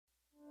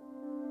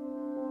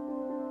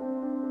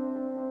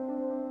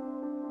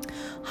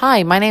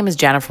Hi, my name is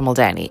Jennifer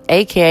Muldowney,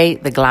 aka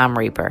The Glam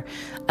Reaper,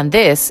 and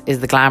this is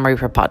the Glam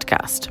Reaper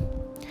podcast.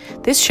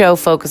 This show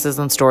focuses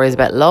on stories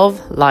about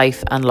love,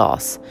 life, and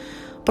loss,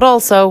 but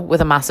also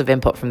with a massive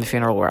input from the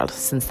funeral world,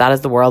 since that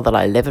is the world that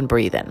I live and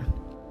breathe in.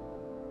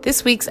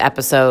 This week's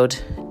episode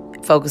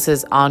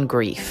focuses on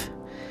grief.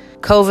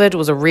 COVID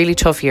was a really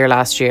tough year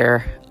last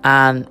year,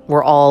 and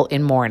we're all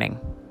in mourning.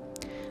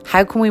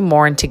 How can we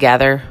mourn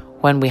together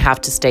when we have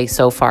to stay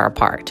so far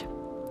apart?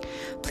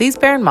 Please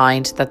bear in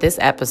mind that this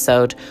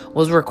episode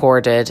was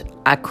recorded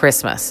at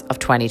Christmas of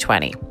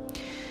 2020.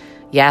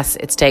 Yes,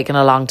 it's taken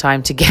a long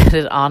time to get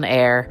it on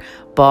air,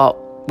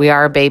 but we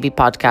are a baby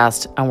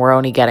podcast and we're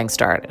only getting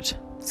started.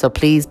 So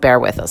please bear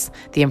with us.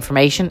 The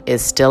information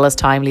is still as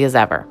timely as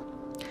ever.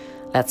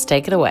 Let's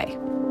take it away.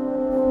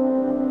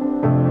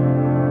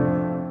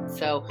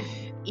 So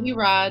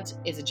Irad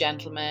is a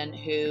gentleman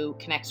who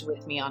connected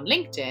with me on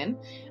LinkedIn,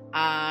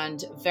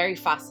 and very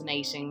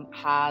fascinating,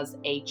 has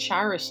a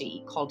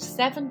charity called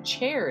 7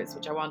 Chairs,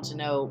 which I want to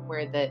know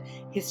where the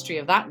history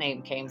of that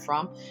name came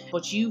from.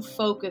 But you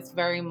focus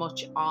very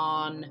much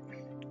on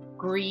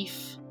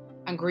grief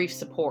and grief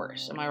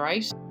support. Am I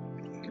right?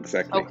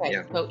 Exactly. Okay.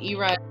 Yeah. So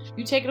Irad,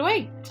 you take it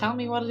away. Tell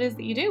me what it is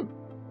that you do.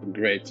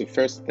 Great. So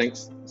first,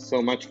 thanks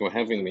so much for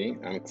having me.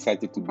 I'm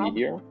excited to be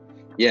here.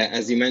 Yeah,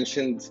 as you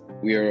mentioned,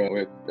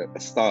 we're a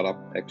startup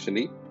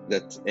actually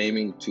that's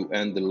aiming to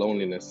end the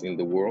loneliness in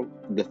the world.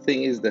 The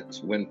thing is that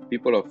when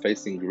people are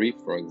facing grief,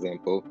 for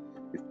example,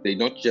 they're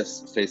not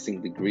just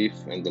facing the grief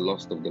and the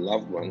loss of the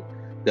loved one,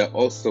 they're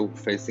also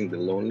facing the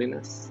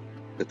loneliness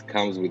that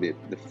comes with it,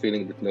 the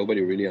feeling that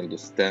nobody really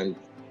understands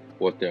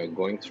what they're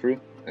going through,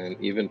 and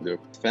even their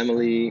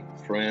family,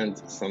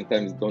 friends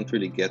sometimes don't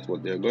really get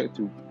what they're going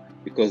through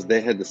because they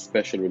had a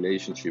special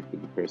relationship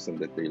with the person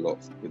that they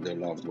lost, with their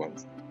loved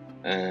ones.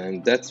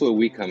 And that's where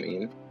we come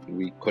in.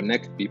 We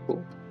connect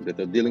people that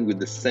are dealing with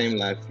the same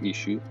life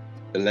issue,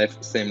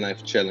 same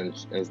life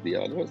challenge as the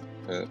others.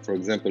 For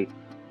example,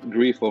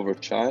 grief over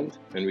child,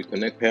 and we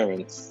connect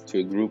parents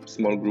to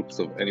small groups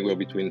of anywhere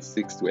between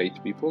 6 to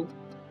 8 people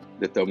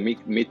that are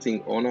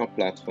meeting on our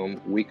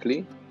platform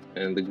weekly,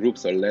 and the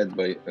groups are led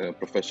by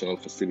professional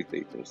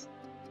facilitators.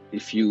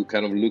 If you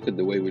kind of look at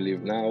the way we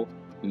live now,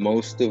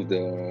 most of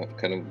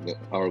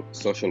our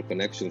social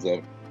connections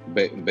are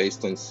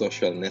based on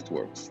social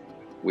networks,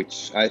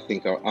 which I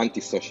think are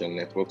anti-social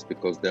networks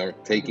because they're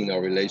taking our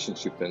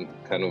relationship and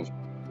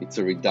it's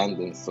a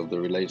redundance of the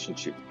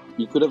relationship.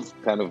 You could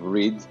have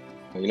read,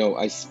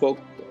 I spoke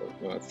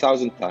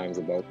 1,000 times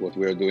about what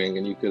we're doing,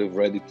 and you could have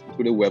read it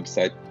through the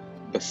website,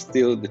 but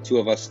still the two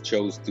of us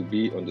chose to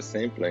be on the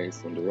same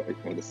place,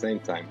 on the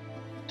same time,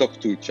 talk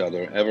to each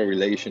other, have a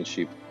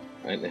relationship,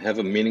 and have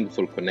a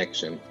meaningful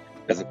connection,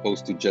 as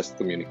opposed to just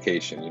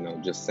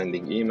communication, just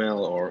sending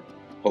email or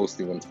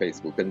posting on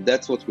Facebook. And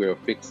that's what we're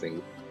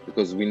fixing,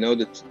 because we know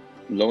that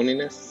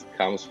loneliness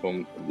comes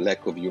from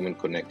lack of human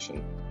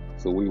connection.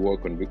 So we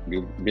work on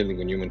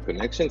building a human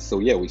connection. So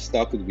yeah, we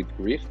started with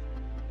grief,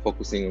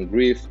 focusing on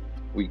grief.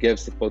 We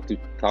gave support to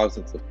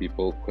thousands of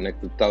people,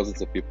 connected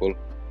thousands of people,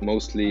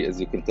 mostly,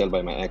 as you can tell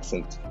by my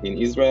accent, in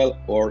Israel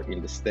or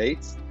in the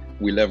States.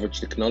 We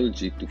leverage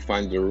technology to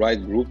find the right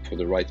group for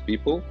the right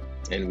people.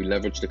 And we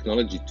leverage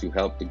technology to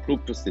help the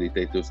group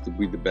facilitators to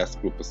be the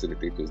best group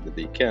facilitators that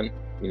they can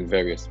in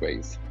various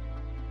ways.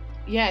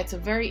 Yeah, it's a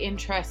very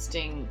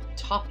interesting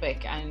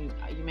topic, and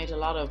you made a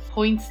lot of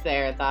points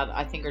there that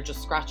I think are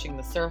just scratching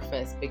the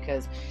surface,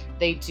 because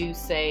they do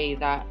say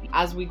that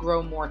as we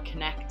grow more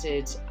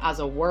connected as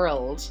a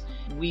world,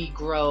 we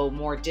grow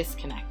more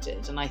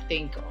disconnected. And I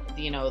think,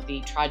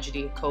 the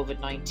tragedy of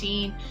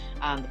COVID-19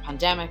 and the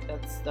pandemic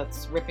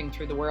that's ripping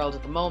through the world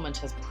at the moment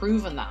has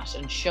proven that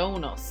and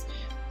shown us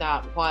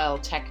that while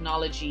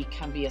technology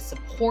can be a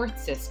support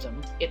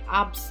system, it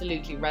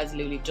absolutely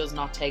resolutely does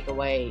not take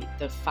away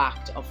the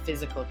fact of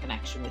physical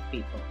connection with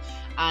people.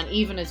 And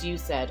even as you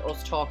said,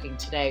 us talking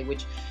today,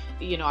 which,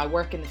 I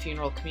work in the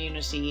funeral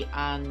community,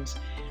 and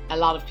a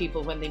lot of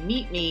people, when they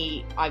meet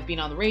me, I've been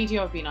on the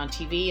radio, I've been on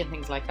TV and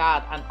things like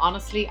that. And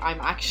honestly,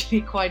 I'm actually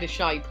quite a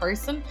shy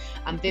person.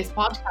 And this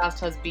podcast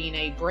has been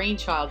a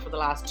brainchild for the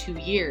last 2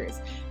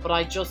 years. But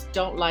I just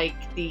don't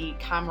like the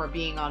camera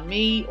being on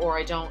me, or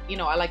I don't,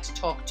 I like to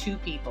talk to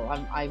people.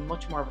 I'm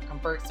much more of a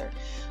converser.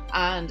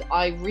 And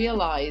I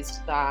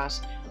realized that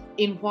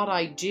in what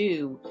I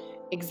do,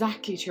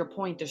 exactly to your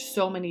point,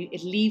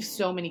 it leaves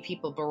so many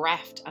people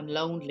bereft and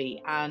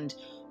lonely and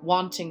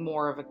wanting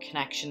more of a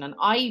connection. And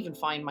I even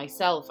find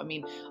myself,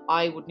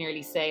 I would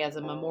nearly say, as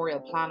a memorial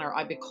planner,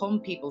 I become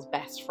people's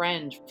best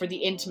friend for the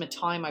intimate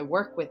time I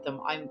work with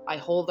them. I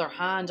hold their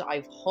hand,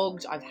 I've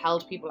hugged, I've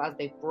held people as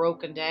they've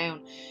broken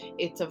down.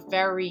 It's a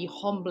very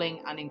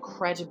humbling and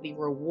incredibly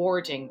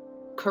rewarding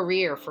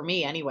career for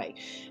me anyway.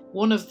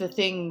 One of the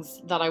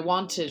things that I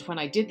wanted when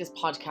I did this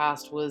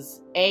podcast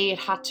was, it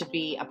had to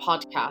be a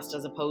podcast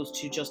as opposed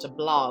to just a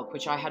blog,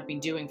 which I had been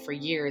doing for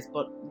years.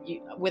 But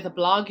with a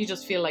blog, you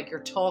just feel like you're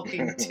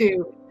talking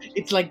to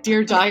It's like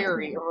Dear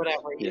Diary or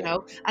whatever, Yeah.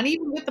 And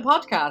even with the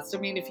podcast, I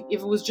mean, if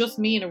it was just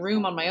me in a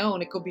room on my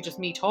own, it could be just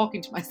me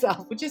talking to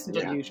myself, which isn't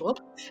Yeah. unusual.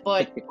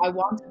 But I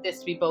wanted this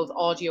to be both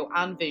audio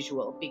and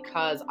visual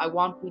because I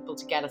want people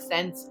to get a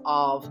sense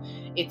of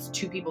it's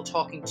two people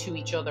talking to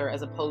each other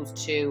as opposed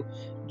to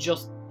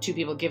just two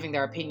people giving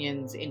their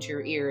opinions into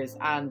your ears.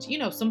 And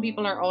some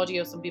people are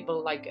audio, some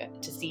people like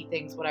to see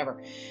things,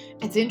 whatever.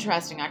 It's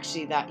interesting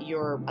actually that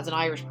you're, as an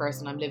Irish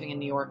person, I'm living in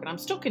New York and I'm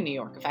stuck in New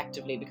York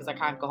effectively because I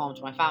can't go home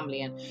to my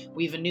family, and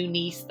we have a new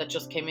niece that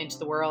just came into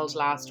the world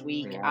last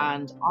week. Yeah.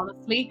 And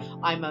honestly,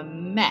 I'm a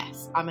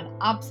mess.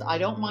 I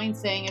don't mind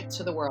saying it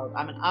to the world,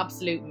 I'm an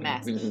absolute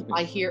mess.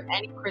 I hear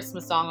any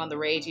Christmas song on the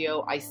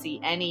radio, I see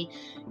any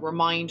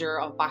reminder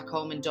of back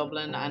home in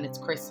Dublin and it's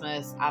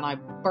Christmas, and I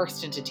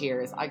burst into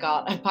tears. I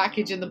got a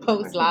package in the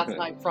post last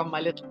night from my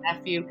little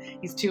nephew.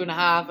 He's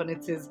 2.5, and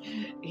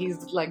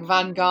he's like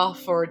Van Gogh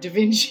or Da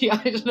Vinci, I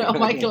don't know,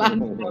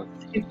 Michelangelo,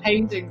 his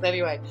paintings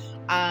anyway.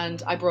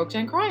 And I broke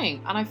down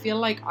crying, and I feel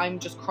like I'm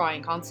just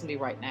crying constantly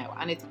right now.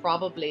 And it's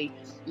probably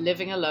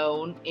living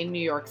alone in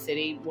New York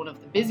City, one of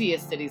the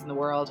busiest cities in the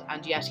world,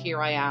 and yet here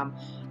I am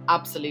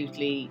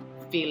absolutely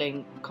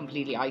feeling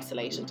completely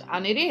isolated.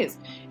 And it is.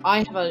 I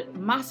have a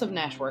massive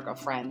network of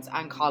friends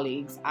and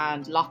colleagues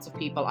and lots of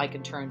people I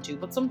can turn to,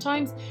 but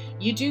sometimes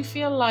you do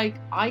feel like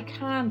I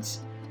can't.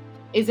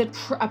 Is it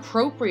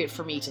appropriate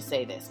for me to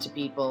say this to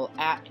people?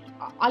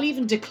 I'll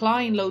even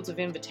decline loads of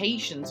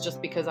invitations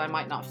just because I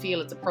might not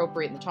feel it's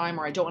appropriate in the time,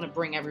 or I don't want to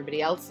bring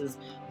everybody else's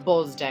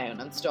buzz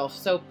down and stuff.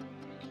 So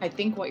I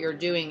think what you're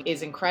doing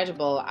is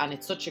incredible, and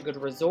it's such a good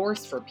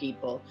resource for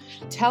people.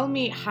 Tell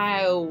me,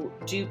 how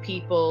do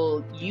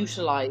people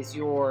utilize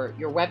your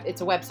web?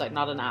 It's a website,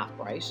 not an app,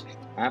 right?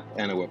 App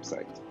and a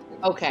website.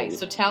 Okay,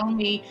 so tell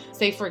me,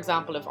 say for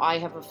example, if I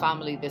have a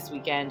family this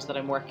weekend that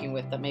I'm working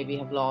with that maybe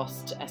have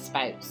lost a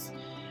spouse,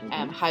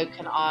 how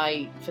can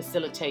I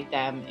facilitate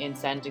them in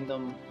sending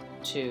them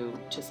to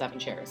 7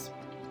 Chairs?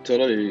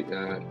 Totally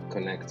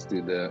connects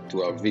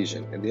to our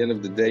vision. At the end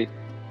of the day,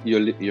 you're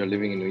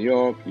living in New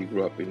York. You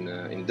grew up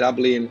in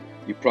Dublin.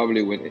 You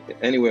probably went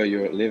anywhere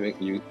you're living.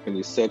 When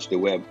you search the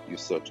web, you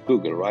search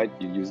Google, right?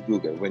 You use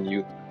Google. When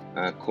you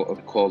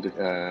called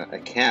a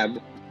cab,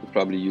 you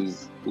probably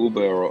use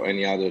Uber or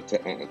any other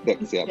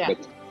taxi app. Yeah.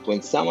 But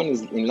when someone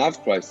is in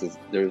love crisis,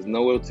 there is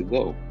nowhere to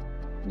go.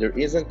 There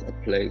isn't a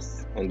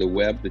place on the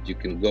web that you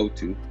can go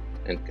to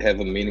and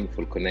have a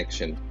meaningful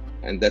connection,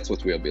 and that's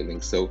what we are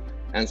building. So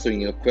answering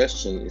your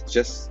question, it's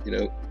just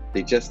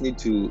they just need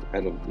to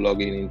kind of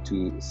log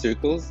into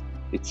Circles.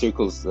 It's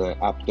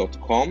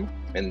circlesapp.com,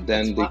 and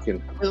then they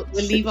can. We'll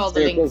leave all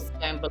the links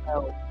down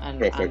below.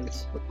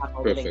 Perfect.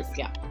 Links.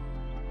 Yeah.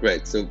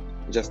 Great. So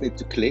just need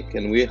to click,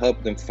 and we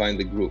help them find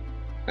the group,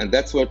 and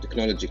that's where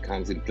technology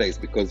comes in place,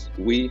 because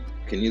we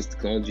can use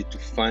technology to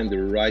find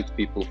the right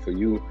people for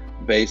you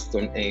based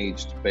on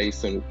age,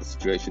 based on the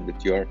situation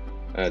that you're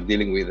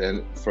dealing with.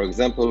 And for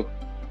example,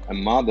 a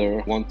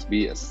mother wants to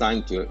be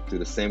assigned to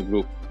the same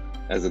group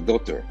as a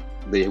daughter.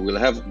 They will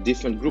have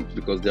different groups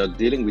because they are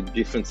dealing with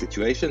different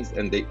situations,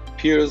 and their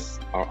peers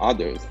are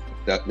others,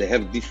 that they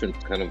have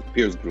different kind of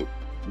peers group.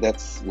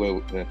 That's where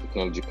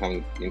technology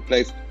comes in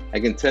place. I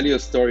can tell you a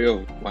story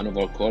of one of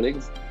our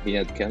colleagues. He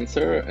had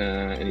cancer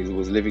and he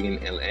was living in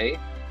LA,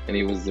 and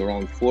he was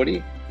around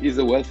 40. He's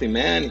a wealthy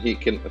man. He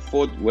can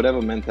afford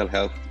whatever mental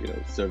health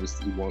service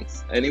he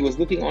wants. And he was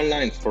looking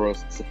online for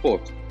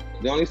support.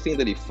 The only thing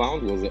that he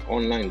found was an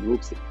online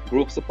group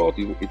support.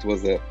 It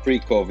was a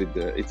pre-COVID.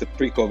 It's a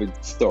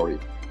pre-COVID story.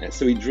 And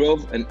so he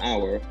drove an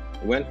hour,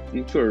 went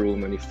into a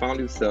room, and he found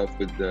himself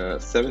with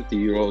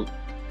 70-year-old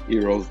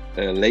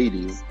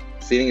ladies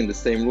sitting in the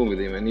same room with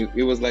him. And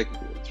he was like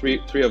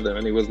three of them,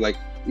 and he was like,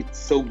 "It's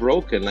so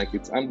broken. Like,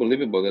 it's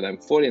unbelievable that I'm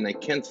 40 and I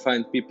can't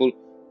find people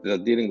that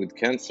are dealing with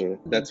cancer."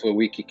 That's where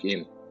we kick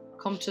in.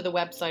 Come to the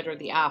website or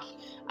the app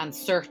and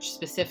search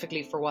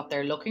specifically for what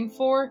they're looking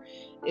for.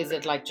 Is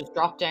it like just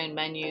drop down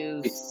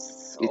menus?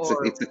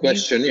 It's a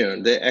questionnaire.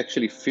 They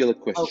actually fill a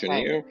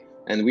questionnaire,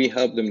 and we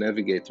help them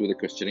navigate through the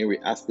questionnaire. We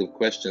ask them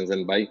questions,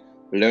 and by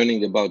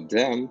learning about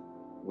them,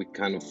 we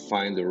kind of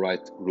find the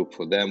right group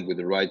for them with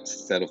the right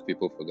set of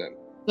people for them.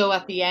 So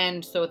at the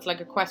end, so it's like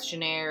a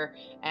questionnaire,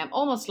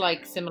 almost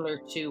like similar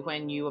to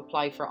when you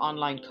apply for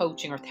online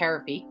coaching or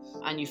therapy,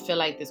 and you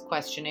fill out this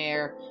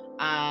questionnaire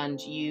and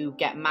you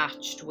get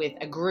matched with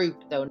a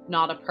group, though,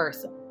 not a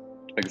person.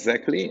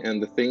 Exactly.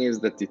 And the thing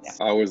is that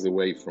it's hours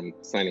away from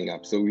signing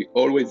up. So we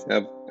always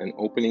have an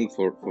opening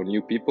for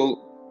new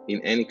people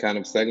in any kind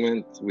of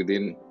segment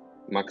within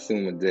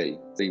maximum a day.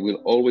 So you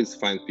will always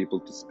find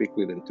people to speak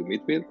with and to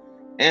meet with.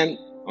 And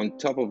on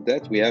top of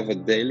that, we have a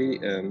daily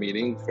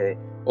meeting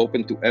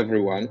open to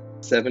everyone,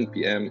 7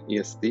 p.m.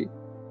 EST.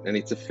 And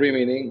it's a free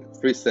meeting,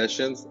 3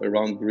 sessions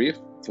around grief,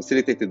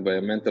 facilitated by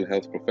a mental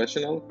health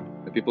professional.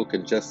 And people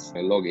can just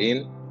log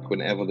in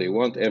whenever they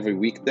want, every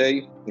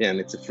weekday. Yeah, and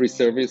it's a free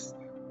service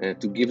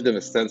to give them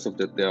a sense of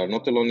that they are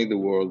not alone in the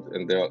world,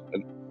 and there are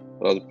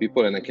a lot of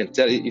people. And I can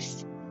tell you,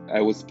 if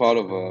I was part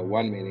of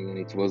one meeting, and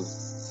it was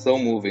so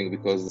moving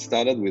because it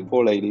started with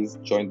four ladies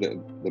joined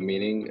the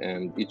meeting,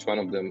 and each one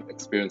of them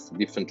experienced a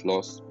different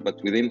loss.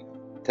 But within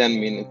 10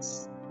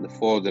 minutes, the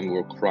four of them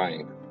were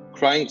crying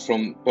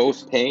from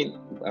both pain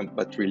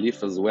but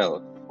relief as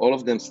well. All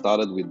of them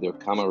started with their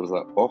cameras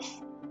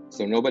off,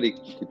 so nobody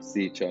could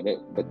see each other.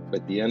 But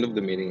at the end of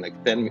the meeting,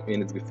 like 10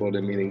 minutes before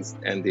the meeting's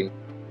ending,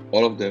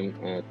 all of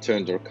them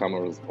turned their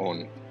cameras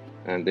on.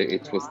 And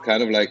it was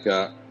kind of like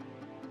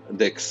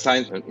the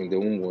excitement in the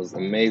room was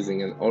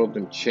amazing, and all of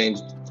them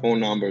changed phone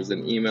numbers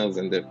and emails,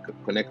 and they're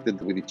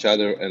connected with each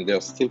other, and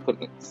they're still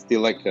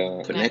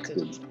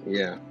connected.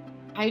 Yeah.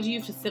 How do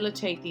you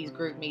facilitate these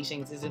group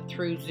meetings? Is it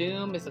through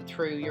Zoom? Is it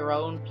through your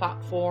own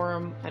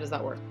platform? How does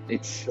that work?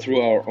 It's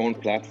through our own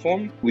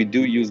platform. We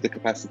do use the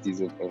capacities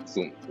of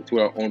Zoom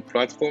through our own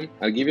platform.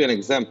 I'll give you an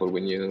example.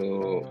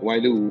 Why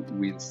do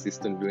we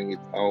insist on doing it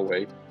our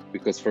way?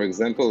 Because, for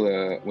example,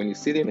 when you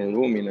sit in a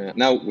room,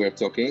 now we're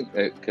talking,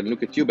 I can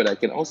look at you, but I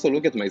can also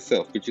look at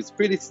myself, which is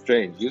pretty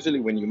strange. Usually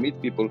when you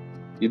meet people,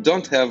 you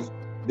don't have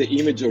the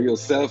image of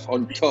yourself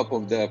on top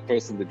of the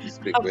person that you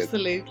speak with.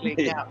 Absolutely,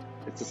 yeah.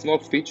 It's a small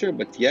feature,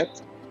 but yet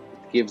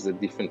it gives a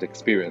different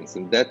experience.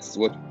 And that's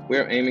what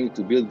we're aiming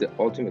to build, the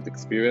ultimate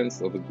experience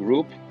of a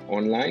group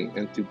online,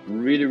 and to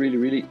really, really,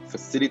 really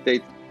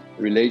facilitate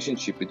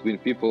relationship between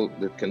people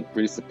that can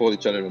really support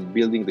each other and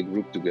building the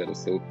group together.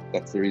 So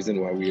that's the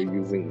reason why we are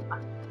using.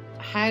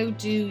 How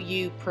do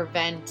you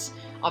prevent,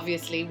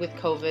 obviously with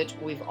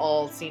COVID, we've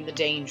all seen the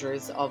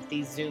dangers of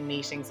these Zoom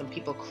meetings and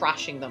people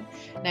crashing them.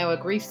 Now, a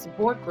grief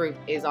support group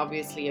is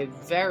obviously a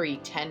very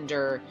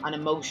tender and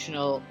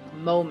emotional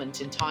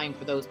moment in time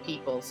for those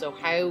people. So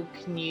how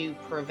can you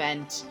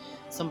prevent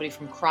somebody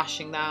from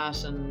crashing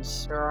that? And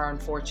there are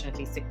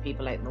unfortunately sick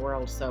people out in the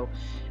world, so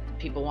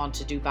people want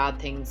to do bad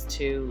things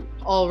to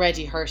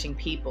already hurting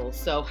people.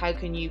 So how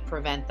can you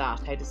prevent that?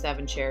 How do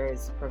Seven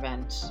Chairs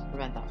prevent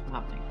that from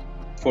happening?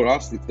 For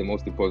us, it's the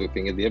most important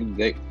thing. At the end of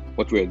the day,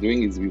 what we are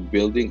doing is we're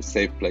building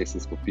safe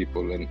places for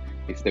people. And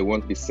if they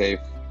won't be safe,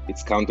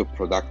 it's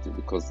counterproductive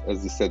because,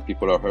 as you said,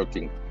 people are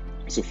hurting.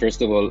 So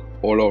first of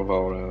all of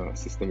our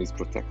system is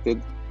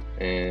protected,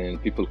 and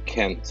people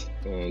can't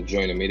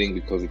join a meeting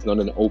because it's not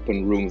an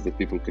open room that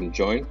people can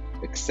join,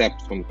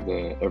 except from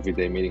the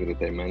everyday meeting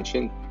that I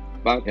mentioned.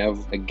 But we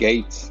have a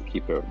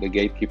gatekeeper. The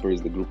gatekeeper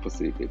is the group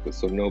facilitator.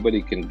 So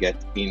nobody can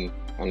get in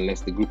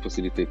unless the group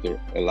facilitator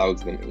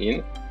allows them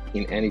in.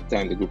 In any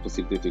time, the group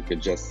facilitator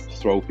can just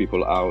throw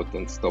people out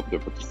and stop their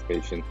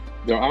participation.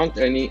 There aren't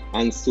any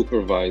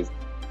unsupervised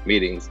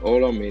meetings.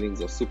 All our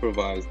meetings are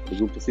supervised. The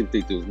group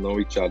facilitators know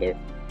each other.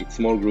 It's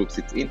small groups,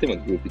 it's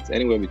intimate group. It's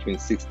anywhere between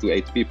 6 to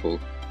 8 people.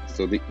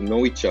 So they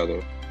know each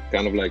other.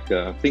 Kind of like,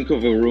 think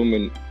of a room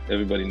and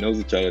everybody knows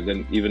each other.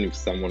 Then even if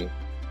someone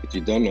that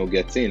you don't know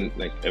gets in,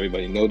 like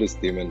everybody noticed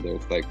him, and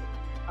there's like...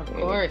 Of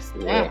course,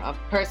 yeah, a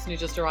person who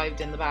just arrived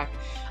in the back.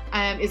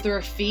 Is there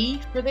a fee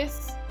for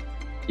this?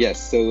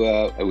 Yes, so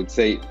I would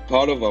say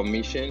part of our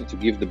mission to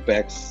give the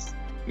best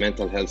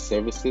mental health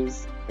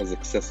services as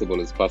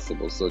accessible as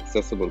possible. So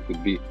accessible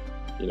could be,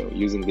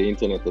 using the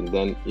internet, and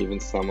then even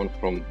someone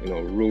from,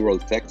 rural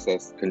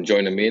Texas can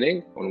join a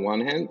meeting on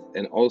one hand,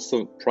 and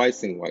also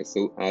pricing wise.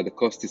 So the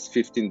cost is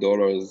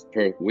 $15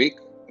 per week,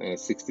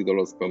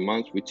 $60 per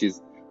month, which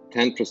is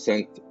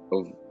 10%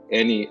 of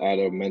any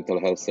other mental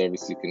health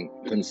service you can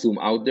consume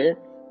out there.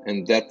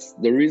 And that's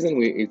the reason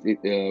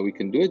we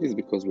can do it, is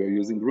because we're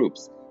using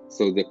groups.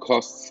 So the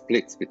cost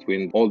splits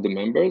between all the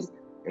members,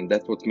 and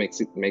that's what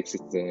makes it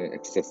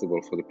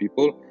accessible for the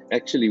people.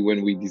 Actually,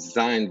 when we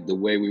designed the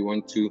way we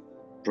want to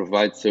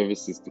provide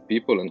services to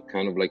people and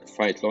kind of like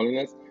fight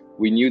loneliness,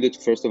 we knew that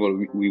first of all,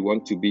 we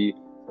want to be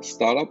a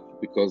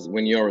startup, because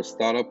when you're a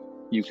startup,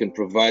 you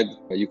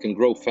can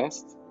grow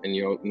fast and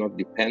you're not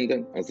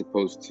dependent, as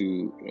opposed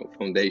to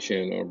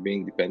foundation or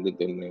being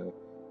dependent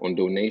on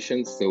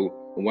donations. So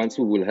once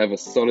we will have a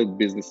solid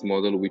business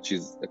model which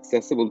is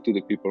accessible to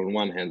the people on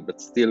one hand,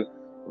 but still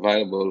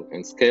viable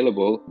and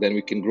scalable, then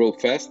we can grow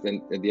fast.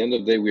 And at the end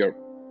of the day, we are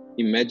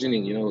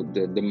imagining,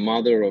 the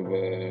mother of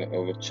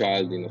a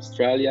child in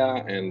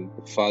Australia, and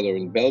the father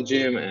in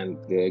Belgium, and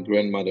the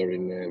grandmother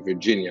in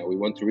Virginia. We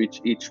want to reach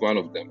each one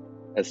of them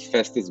as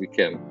fast as we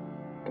can.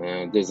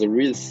 There's a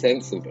real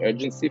sense of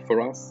urgency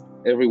for us.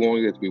 Every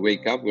morning that we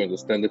wake up, we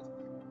understand that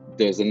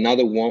there's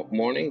another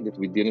morning that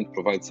we didn't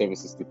provide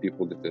services to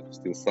people that are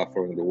still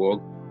suffering in the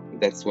world.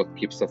 That's what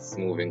keeps us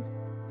moving.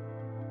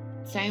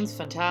 Sounds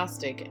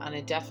fantastic, and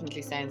it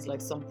definitely sounds like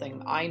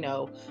something I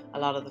know a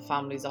lot of the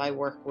families I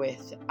work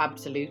with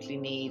absolutely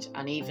need.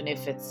 And even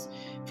if it's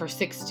for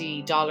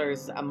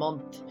 $60 a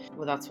month,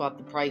 well, that's what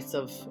the price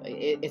of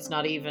it's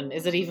not even,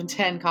 is it even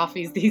 10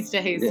 coffees these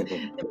days? Yeah.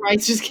 The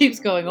price just keeps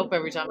going up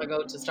every time I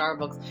go to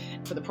Starbucks.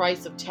 For the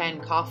price of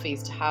 10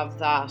 coffees to have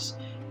that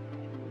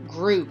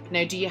group.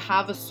 Now, do you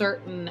have a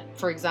certain,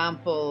 for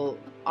example,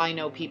 I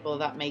know people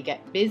that may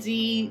get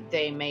busy,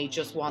 they may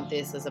just want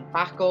this as a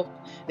backup,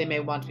 they may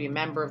want to be a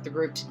member of the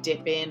group to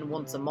dip in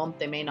once a month,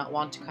 they may not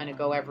want to kind of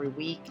go every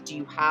week. Do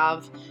you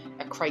have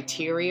a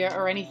criteria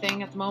or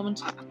anything at the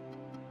moment?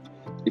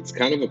 It's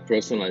kind of a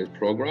personalized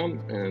program,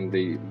 and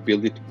they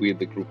build it with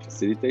the group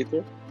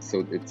facilitator.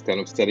 So it's kind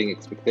of setting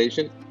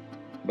expectations.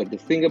 But the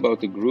thing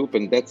about the group,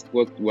 and that's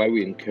why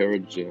we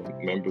encourage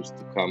members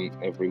to come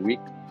every week,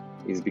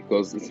 is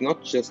because it's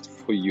not just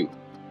for you.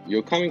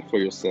 You're coming for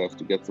yourself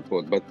to get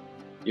support, but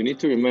you need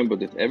to remember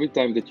that every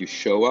time that you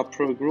show up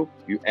for a group,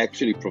 you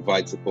actually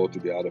provide support to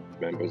the other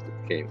members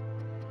that came.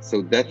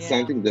 So that's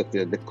something that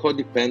the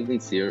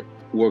codependence here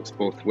works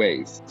both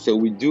ways. So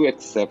we do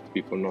accept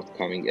people not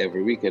coming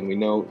every week, and we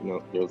know,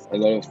 there's a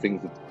lot of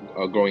things that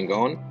are going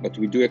on, but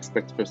we do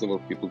expect, first of all,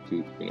 people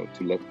to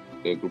let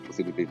the group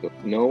facilitator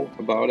know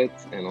about it,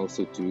 and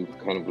also to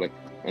kind of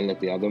and let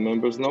the other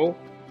members know.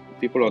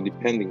 People are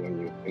depending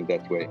on you in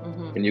that way,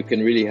 and you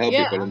can really help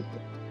people, and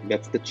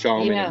that's the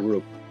charm in a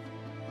group.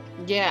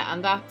 Yeah,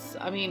 and that's,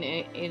 I mean,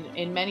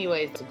 in many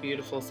ways, it's a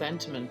beautiful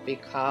sentiment,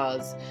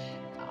 because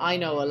I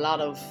know a lot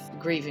of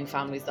grieving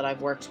families that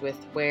I've worked with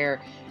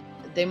where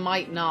they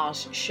might not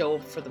show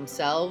up for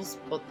themselves,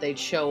 but they'd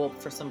show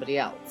up for somebody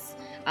else.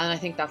 And I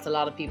think that's a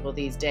lot of people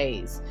these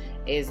days,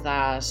 is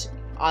that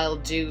I'll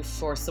do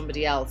for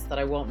somebody else that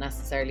I won't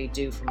necessarily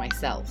do for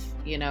myself,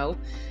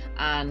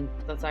 and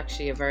that's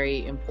actually a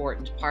very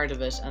important part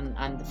of it,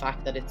 and the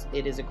fact that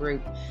it is a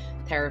group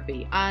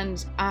therapy.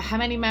 And how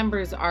many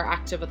members are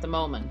active at the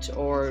moment,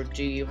 or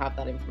do you have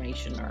that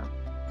information? Or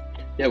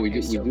yeah, we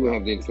do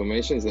have the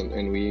information,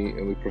 and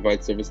we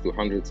provide service to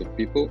hundreds of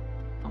people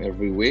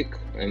every week,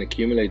 and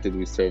accumulated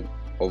we serve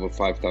over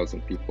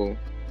 5,000 people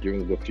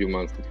during the few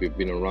months that we've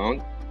been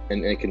around.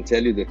 And I can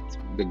tell you that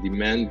the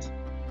demand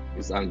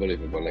is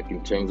unbelievable,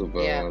 in terms of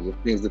the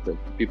things that the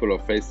people are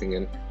facing.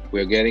 And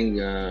we're getting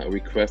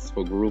requests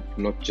for group,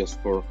 not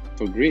just for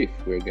grief.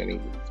 We're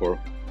getting for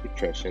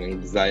depression,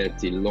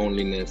 anxiety,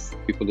 loneliness,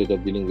 people that are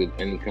dealing with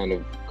any kind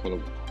of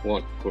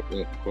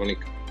chronic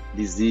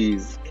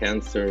disease,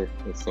 cancer,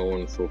 and so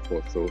on and so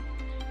forth. So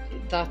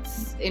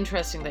that's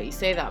interesting that you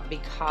say that,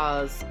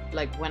 because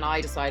when I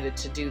decided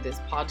to do this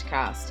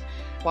podcast,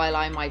 while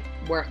I might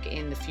work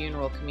in the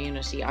funeral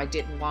community, I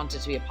didn't want it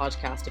to be a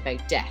podcast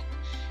about death.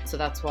 So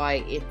that's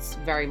why it's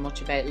very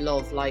much about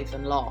love, life,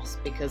 and loss,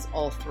 because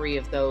all three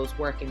of those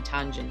work in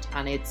tangent,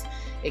 and it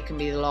can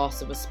be the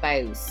loss of a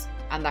spouse,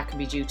 and that can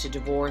be due to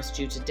divorce,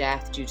 due to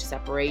death, due to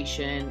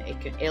separation, it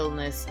can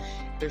illness.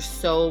 There's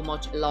so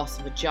much loss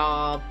of a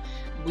job.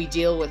 We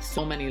deal with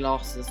so many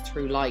losses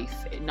through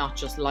life, not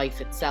just life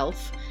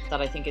itself,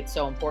 that I think it's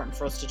so important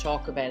for us to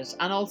talk about it,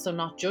 and also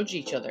not judge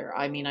each other.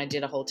 I mean, I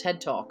did a whole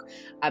TED talk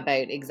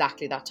about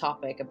exactly that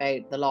topic,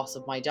 about the loss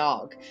of my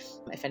dog.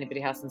 If anybody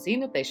hasn't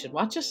seen it, they should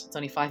watch it. It's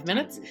only 5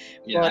 minutes.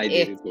 Yeah, I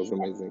did. It was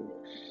amazing.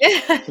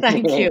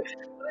 Thank you.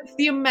 It's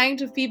the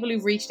amount of people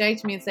who've reached out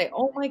to me and say,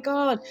 oh my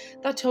God,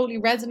 that totally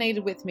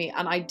resonated with me,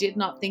 and I did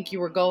not think you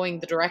were going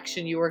the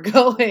direction you were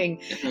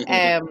going.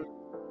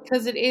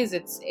 Because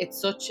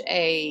it's such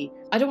a,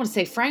 I don't want to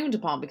say frowned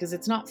upon, because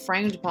it's not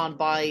frowned upon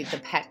by the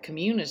pet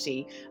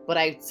community, but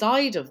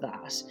outside of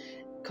that,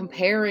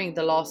 comparing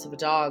the loss of a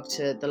dog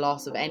to the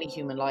loss of any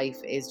human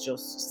life is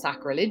just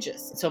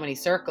sacrilegious in so many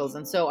circles.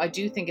 And so I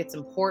do think it's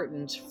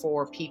important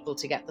for people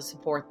to get the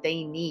support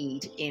they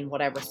need in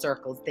whatever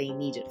circles they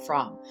need it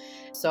from.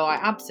 So I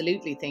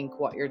absolutely think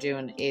what you're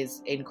doing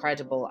is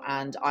incredible,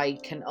 and I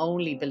can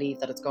only believe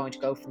that it's going to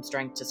go from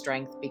strength to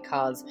strength,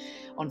 because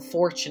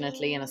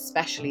unfortunately, and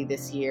especially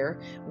this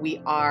year,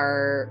 we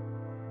are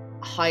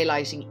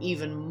highlighting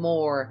even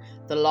more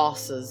the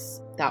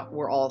losses that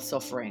we're all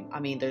suffering. I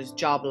mean, there's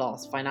job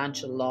loss,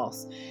 financial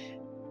loss,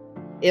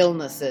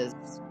 illnesses,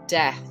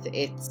 death,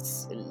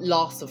 it's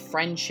loss of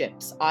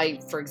friendships.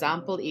 For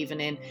example, even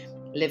in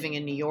living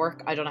in New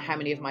York, I don't know how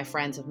many of my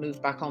friends have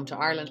moved back home to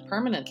Ireland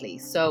permanently.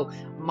 So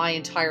my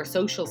entire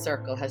social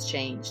circle has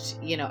changed,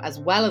 as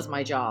well as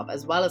my job,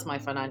 as well as my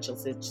financial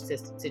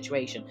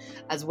situation,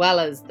 as well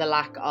as the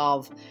lack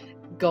of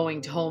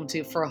going home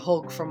for a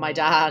hug from my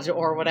dad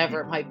or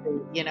whatever it might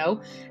be,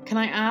 Can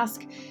I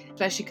ask,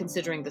 especially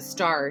considering the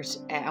start,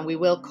 and we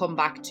will come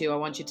back to, I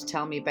want you to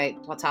tell me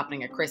about what's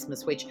happening at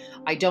Christmas, which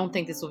I don't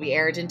think this will be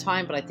aired in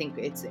time, but I think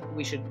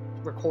we should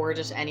record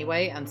it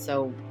anyway. And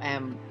so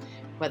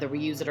whether we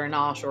use it or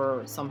not,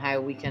 or somehow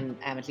we can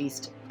at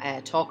least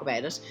talk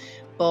about it.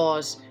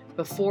 But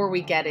before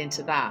we get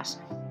into that,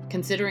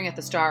 considering at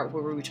the start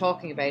where we were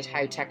talking about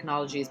how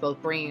technology is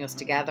both bringing us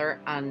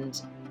together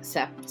and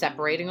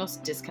separating us,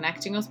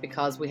 disconnecting us,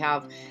 because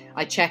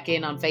I check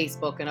in on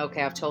Facebook and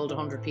okay, I've told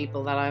 100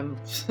 people that I'm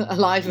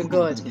alive and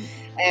good.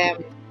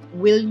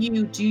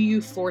 Do you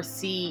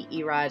foresee,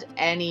 Irad,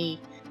 any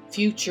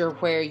future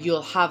where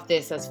you'll have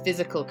this as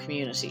physical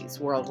communities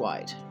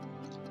worldwide?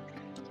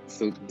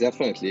 So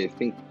definitely, I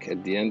think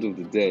at the end of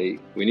the day,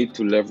 we need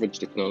to leverage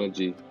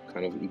technology,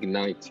 kind of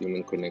ignite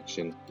human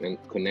connection and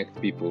connect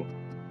people.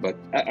 But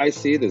I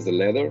see it as a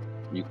ladder.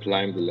 You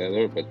climb the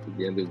ladder, but at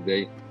the end of the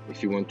day,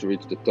 if you want to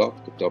reach the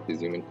top is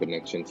human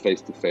connection,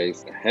 face to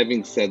face.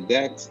 Having said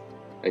that,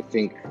 I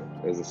think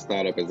as a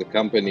startup, as a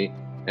company,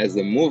 as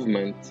a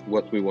movement,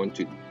 what we want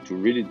to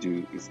really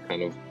do is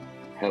kind of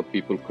help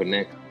people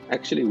connect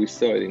Actually, we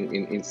saw it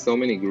in so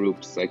many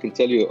groups. I can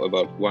tell you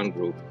about one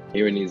group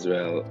here in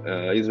Israel.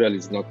 Israel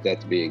is not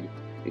that big.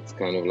 It's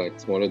kind of like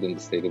smaller than the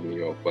state of New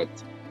York, but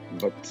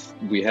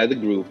we had a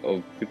group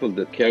of people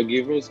that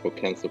caregivers for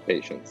cancer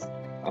patients.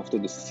 After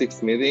the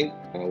sixth meeting,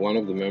 one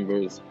of the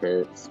members,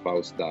 her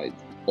spouse died.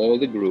 All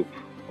the group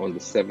on the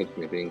seventh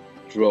meeting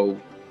drove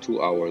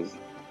 2 hours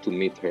to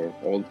meet her.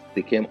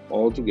 They came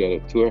all together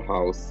to her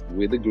house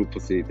with the group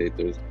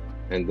facilitators,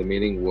 and the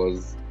meeting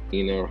was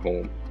in her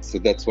home. So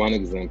that's one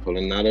example.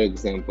 Another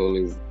example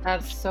is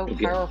that's so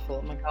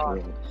powerful. Oh my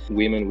God.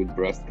 Women with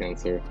breast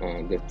cancer.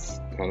 That's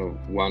kind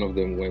of one of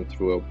them went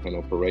through an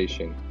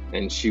operation,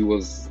 and she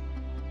was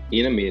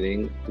in a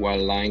meeting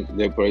while lying.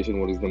 The operation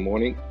was in the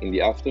morning. In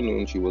the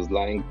afternoon, she was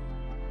lying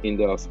in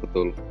the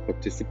hospital,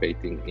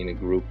 participating in a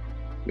group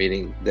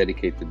meeting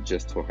dedicated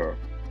just for her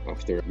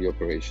after the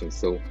operation.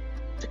 So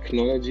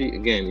technology,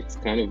 again, it's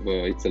kind of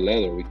it's a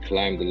ladder. We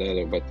climbed the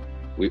ladder, but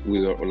we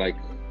were like,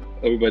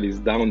 everybody's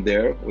down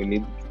there. We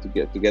need to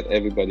get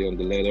everybody on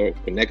the ladder,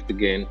 connect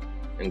again,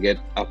 and get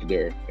up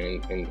there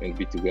and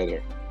be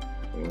together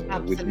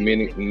with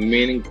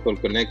meaningful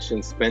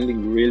connection,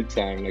 spending real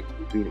time like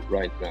we do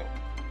right now,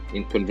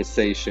 in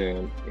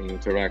conversation, in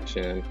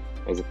interaction,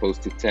 as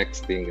opposed to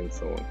texting and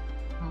so on.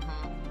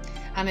 Mm-hmm.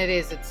 And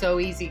it's so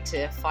easy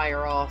to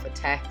fire off a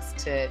text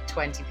to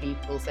 20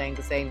 people saying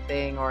the same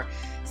thing, or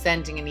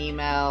sending an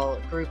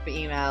email, group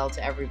email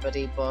to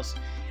everybody. But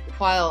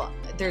while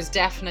there's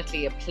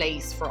definitely a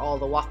place for all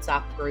the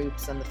WhatsApp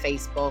groups and the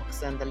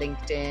Facebooks and the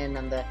LinkedIn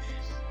and the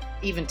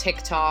even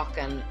TikTok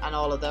and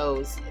all of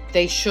those,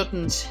 they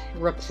shouldn't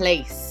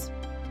replace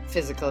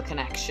physical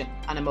connection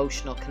and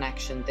emotional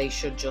connection. They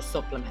should just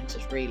supplement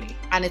it, really.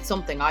 And it's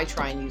something I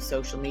try and use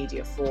social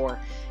media for.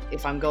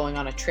 If I'm going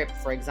on a trip,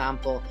 for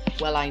example,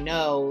 well, I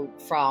know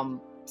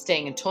from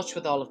staying in touch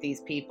with all of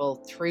these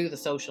people through the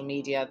social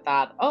media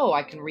that,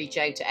 I can reach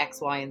out to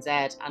X, Y, and Z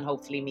and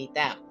hopefully meet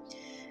them.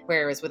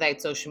 Whereas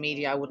without social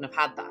media, I wouldn't have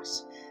had that.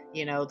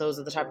 You know, those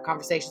are the type of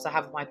conversations I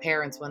have with my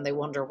parents when they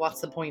wonder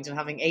what's the point in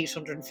having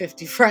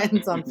 850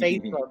 friends on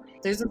Facebook.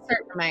 There's a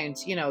certain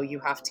amount, you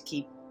have to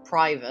keep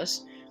private.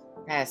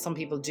 Some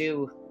people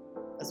do,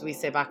 as we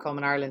say back home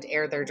in Ireland,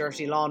 air their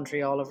dirty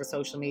laundry all over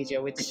social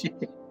media, which,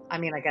 I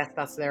mean, I guess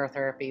that's their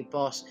therapy.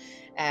 But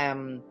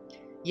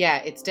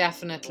it's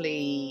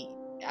definitely,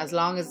 as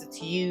long as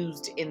it's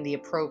used in the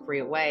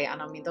appropriate way.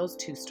 And I mean, those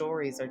two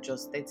stories are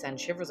just, they'd send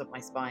shivers up my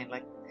spine.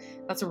 Like,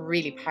 that's a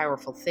really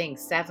powerful thing.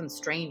 7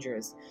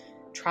 strangers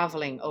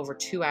traveling over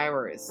 2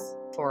 hours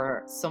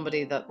for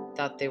somebody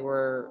that they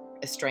were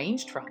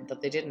estranged from,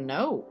 that they didn't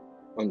know.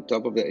 On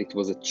top of that, it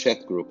was a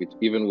chat group. It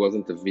even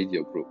wasn't a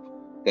video group.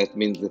 That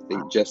means that they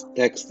just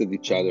texted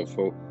each other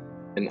for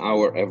an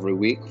hour every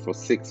week for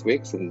 6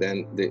 weeks, and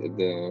then the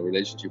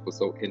relationship was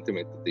so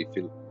intimate that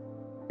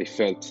they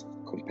felt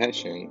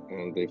compassion,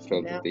 and they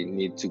felt that they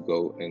need to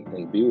go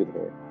and be with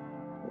her.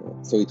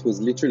 So it was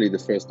literally the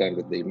first time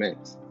that they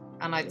met.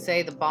 And I'd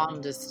say the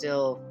bond is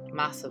still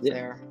massive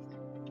there.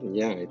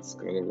 Yeah, it's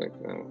kind of like...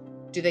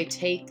 Do they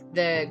take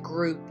the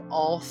group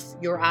off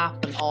your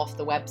app and off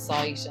the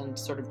website and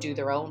sort of do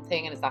their own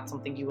thing? And is that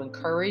something you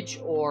encourage,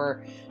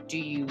 or do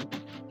you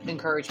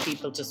encourage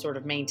people to sort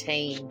of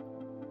maintain,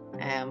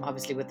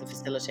 obviously with the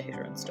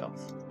facilitator and stuff?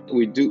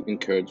 We do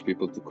encourage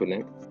people to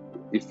connect.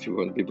 If you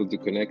want people to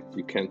connect,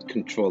 you can't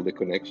control the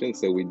connection.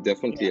 So we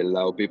definitely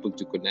allow people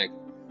to connect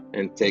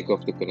and take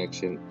off the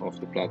connection off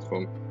the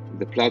platform.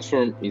 The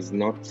platform is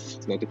not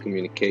a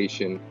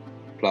communication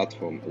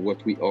platform.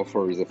 What we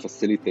offer is a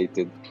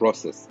facilitated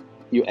process.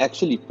 You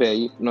actually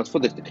pay not for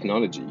the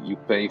technology, you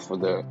pay for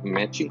the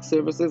matching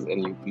services,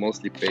 and you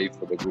mostly pay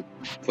for the group,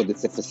 for the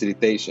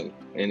facilitation.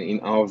 And in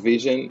our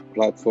vision,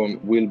 platform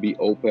will be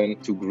open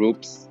to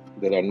groups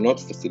that are not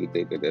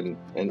facilitated, and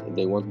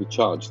they won't be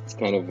charged. It's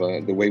kind of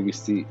the way we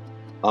see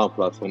our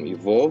platform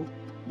evolve,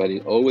 but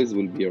it always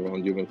will be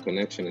around human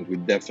connection, and we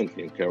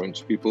definitely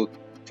encourage people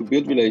to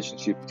build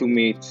relationship, to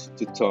meet,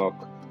 to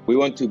talk. We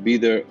want to be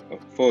there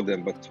for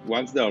them, but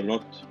once they are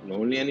not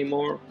lonely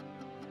anymore,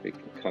 they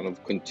can kind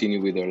of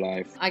continue with their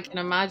life. I can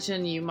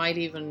imagine you might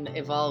even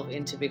evolve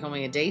into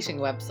becoming a dating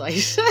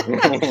website.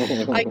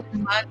 I can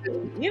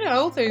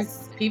imagine,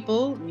 there's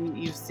people,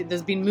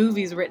 there's been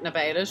movies written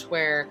about it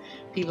where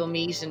people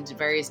meet in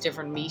various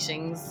different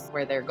meetings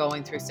where they're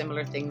going through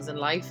similar things in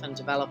life and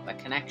develop a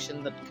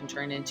connection that can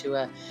turn into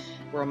a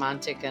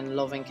romantic and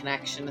loving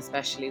connection,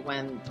 especially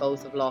when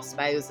both have lost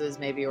spouses,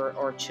 maybe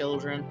or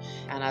children.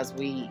 And as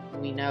we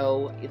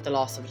know, the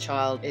loss of a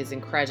child is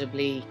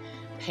incredibly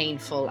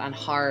painful and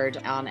hard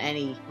on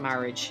any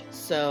marriage.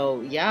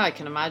 So I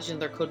can imagine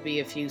there could be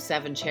a few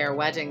 7-chair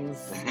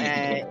weddings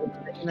in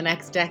the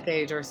next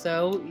decade or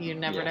so. You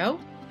never know.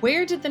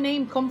 Where did the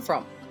name come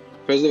from?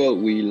 First of all,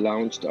 we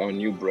launched our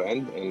new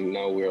brand, and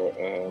now we're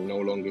no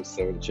longer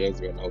 7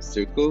 chairs, we're now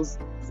circles.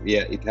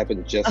 It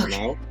happened just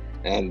now.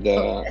 And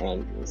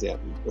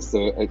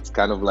so it's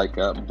kind of like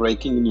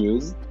breaking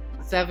news.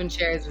 7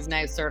 chairs is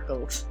now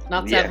circles,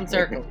 not 7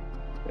 circles.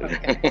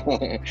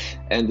 Okay.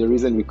 And the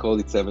reason we call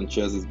it 7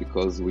 chairs is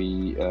because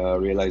we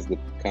realized that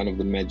kind of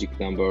the magic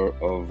number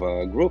of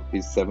a group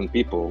is 7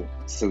 people.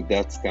 So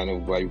that's kind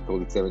of why we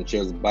call it 7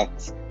 chairs.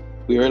 But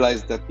we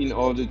realized that in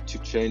order to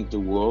change the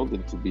world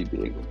and to be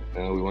big,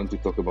 we want to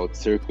talk about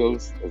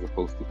circles as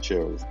opposed to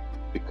chairs,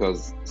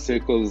 because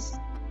circles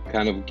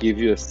kind of give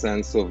you a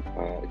sense of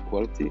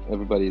equality.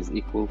 Everybody is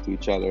equal to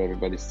each other.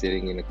 Everybody's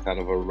sitting in a kind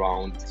of a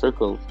round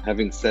circle.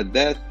 Having said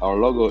that, our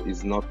logo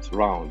is not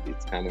round.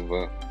 It's kind of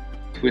a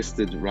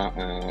twisted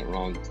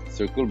round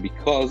circle,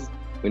 because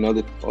we know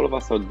that all of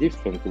us are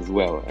different as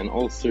well, and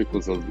all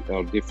circles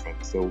are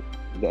different. So,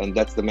 and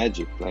that's the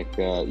magic. Like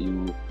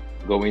you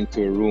go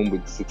into a room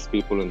with 6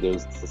 people and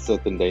there's a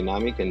certain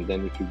dynamic, and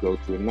then if you go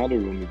to another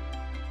room with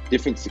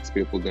different 6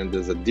 people, then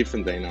there's a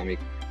different dynamic.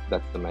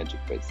 That's the magic,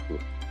 basically.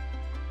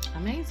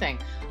 Amazing.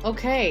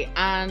 Okay,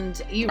 and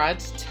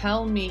Irad,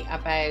 tell me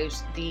about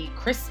the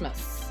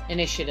Christmas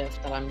initiative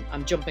that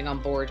I'm jumping on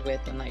board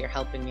with, and that you're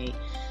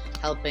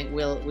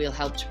we'll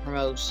help to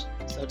promote.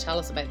 So tell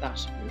us about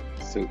that.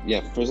 So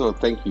yeah, first of all,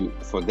 thank you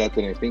for that.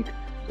 And I think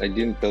I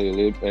didn't tell you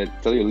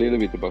a little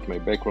bit about my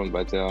background,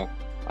 but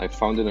I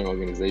founded an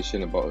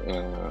organization about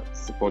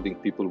supporting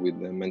people with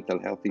a mental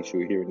health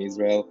issue here in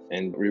Israel.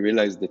 And we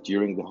realized that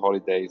during the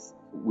holidays,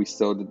 we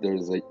saw that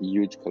there's a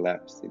huge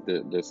collapse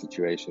in their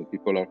situation.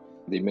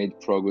 They made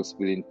progress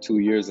within 2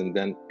 years, and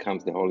then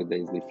comes the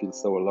holidays. They feel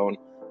so alone.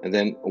 And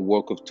then a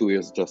work of 2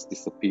 years just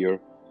disappear,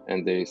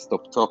 and they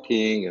stop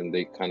talking, and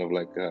they kind of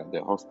like they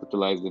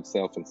hospitalize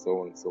themselves, and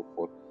so on and so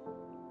forth.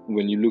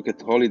 When you look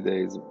at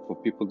holidays for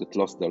people that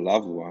lost their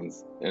loved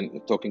ones,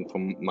 and talking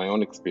from my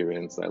own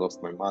experience, I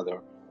lost my mother.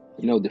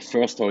 The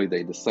first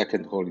holiday, the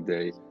second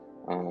holiday,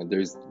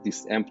 there's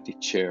this empty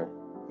chair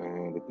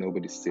that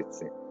nobody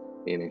sits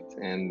in it,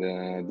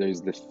 and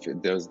there's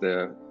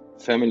the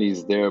family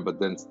is there, but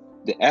then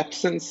the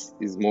absence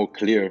is more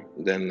clear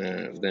than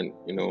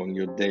on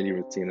your daily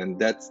routine, and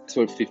that's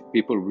where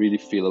people really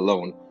feel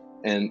alone.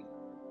 And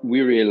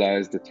we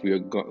realized that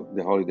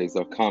the holidays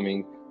are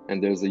coming,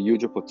 and there's a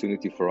huge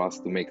opportunity for us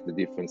to make the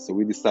difference. So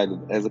we decided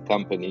as a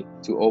company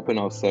to open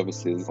our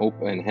services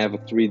and have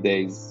 3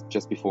 days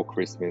just before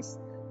Christmas,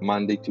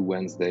 Monday to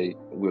Wednesday.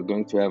 We're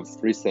going to have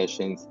 3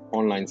 sessions,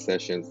 online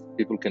sessions.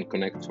 People can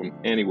connect from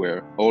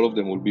anywhere. All of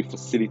them will be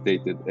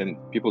facilitated, and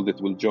people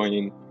that will join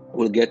in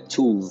will get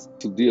tools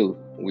to deal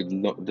with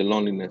the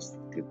loneliness,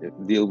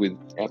 deal with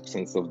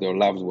absence of their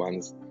loved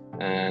ones,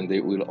 and they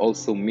will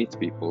also meet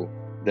people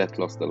that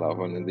lost a loved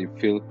one, and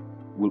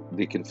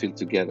they can feel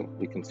together.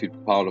 They can feel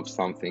part of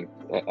something.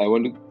 I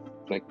want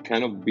to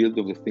kind of build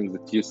on the things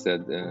that you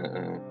said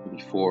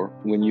before.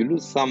 When you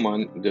lose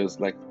someone, there's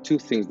 2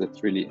 things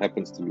that really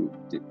happens to you.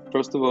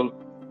 First of all,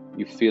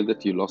 you feel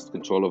that you lost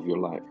control of your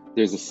life.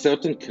 There's a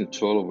certain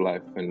control of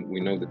life, and we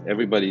know that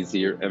everybody is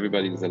here,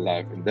 everybody is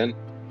alive. And then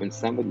when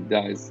somebody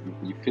dies,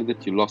 you feel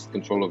that you lost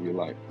control of your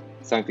life.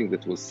 Something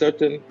that was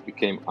certain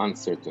became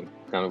uncertain,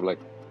 kind of like.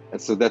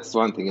 And so that's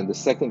one thing. And the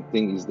second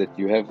thing is that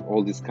you have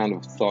all these kind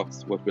of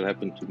thoughts: what will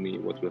happen to me?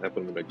 What will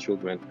happen with my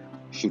children?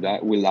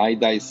 Will I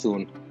die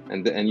soon?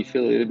 And you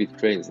feel a little bit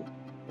crazy.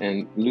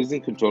 And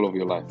losing control of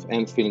your life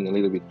and feeling a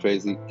little bit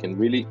crazy can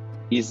really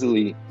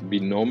easily be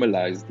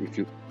normalized if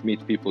you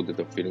meet people that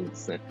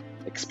are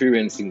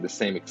experiencing the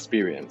same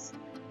experience.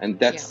 And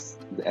that's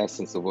the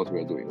essence of what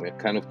we're doing. We're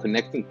kind of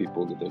connecting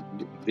people that are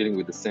dealing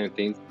with the same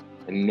things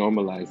and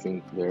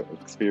normalizing their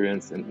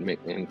experience and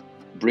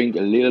bring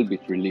a little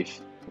bit relief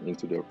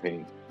into their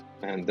pain.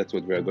 And that's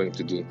what we're going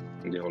to do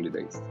in the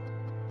holidays.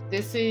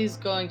 This is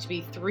going to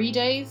be 3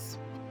 days?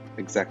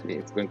 Exactly.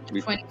 It's going to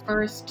be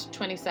 21st,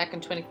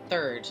 22nd,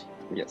 23rd.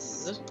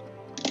 Yes. Is it?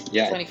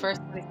 Yeah. 21st,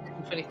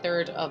 22nd,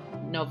 23rd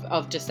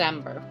of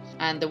December.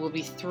 And there will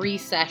be 3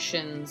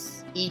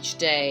 sessions each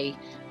day,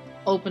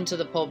 open to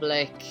the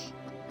public.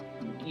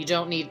 You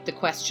don't need the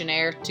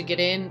questionnaire to get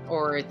in,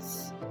 or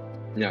it's...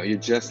 No, you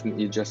just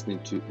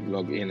need to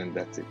log in, and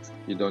that's it.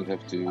 You don't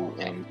have to...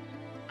 Okay.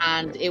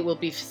 And it will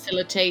be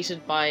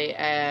facilitated by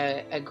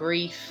a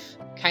grief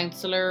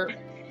counselor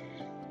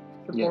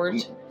support.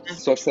 Yeah.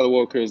 Social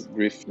workers,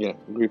 grief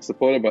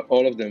supporter, but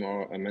all of them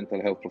are mental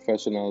health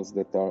professionals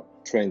that are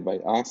trained by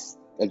us.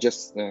 I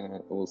just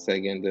will say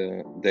again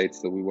the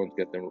dates so we won't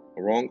get them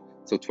wrong.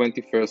 So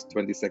 21st,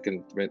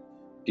 22nd,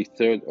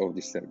 23rd of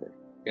December.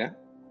 Yeah?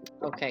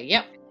 Okay,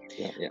 yep.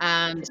 Yeah.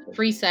 And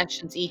 3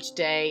 sessions each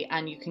day,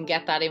 and you can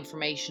get that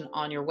information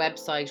on your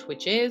website,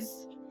 which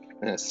is...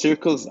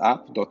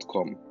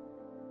 circlesapp.com.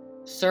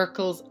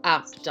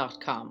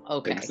 Circlesapp.com.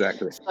 Okay.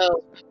 Exactly.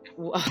 So,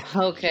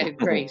 okay,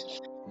 great.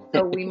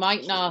 So we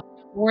might not,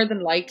 more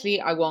than likely,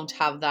 I won't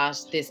have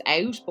this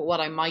out, but what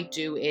I might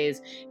do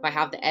is, if I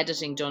have the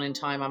editing done in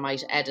time, I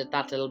might edit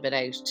that little bit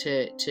out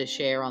to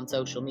share on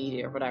social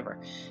media or whatever,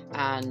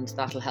 and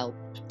that'll help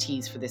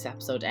tease for this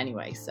episode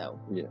anyway. So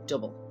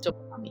double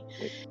on me.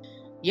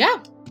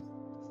 Yeah,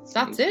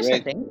 that's it. Great. I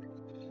think.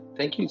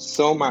 Thank you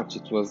so much.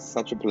 It was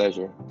such a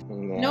pleasure.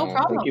 And, no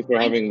problem. Thank you for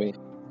having me.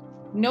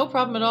 No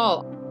problem at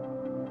all.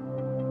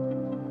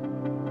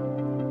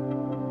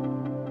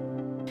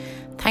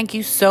 Thank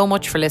you so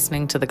much for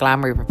listening to the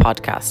Glam Reaper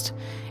podcast.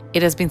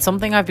 It has been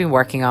something I've been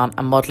working on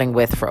and muddling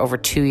with for over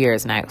 2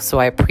 years now, so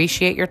I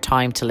appreciate your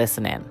time to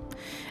listen in.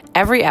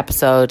 Every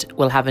episode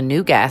will have a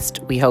new guest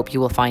we hope you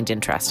will find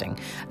interesting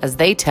as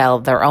they tell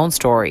their own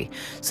story.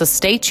 So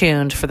stay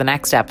tuned for the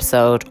next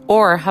episode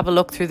or have a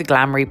look through the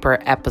Glam Reaper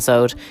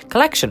episode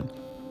collection.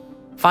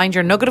 Find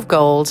your nugget of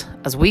gold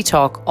as we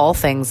talk all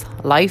things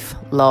life,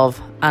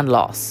 love and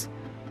loss,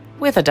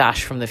 with a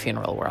dash from the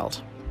funeral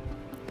world.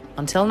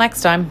 Until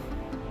next time.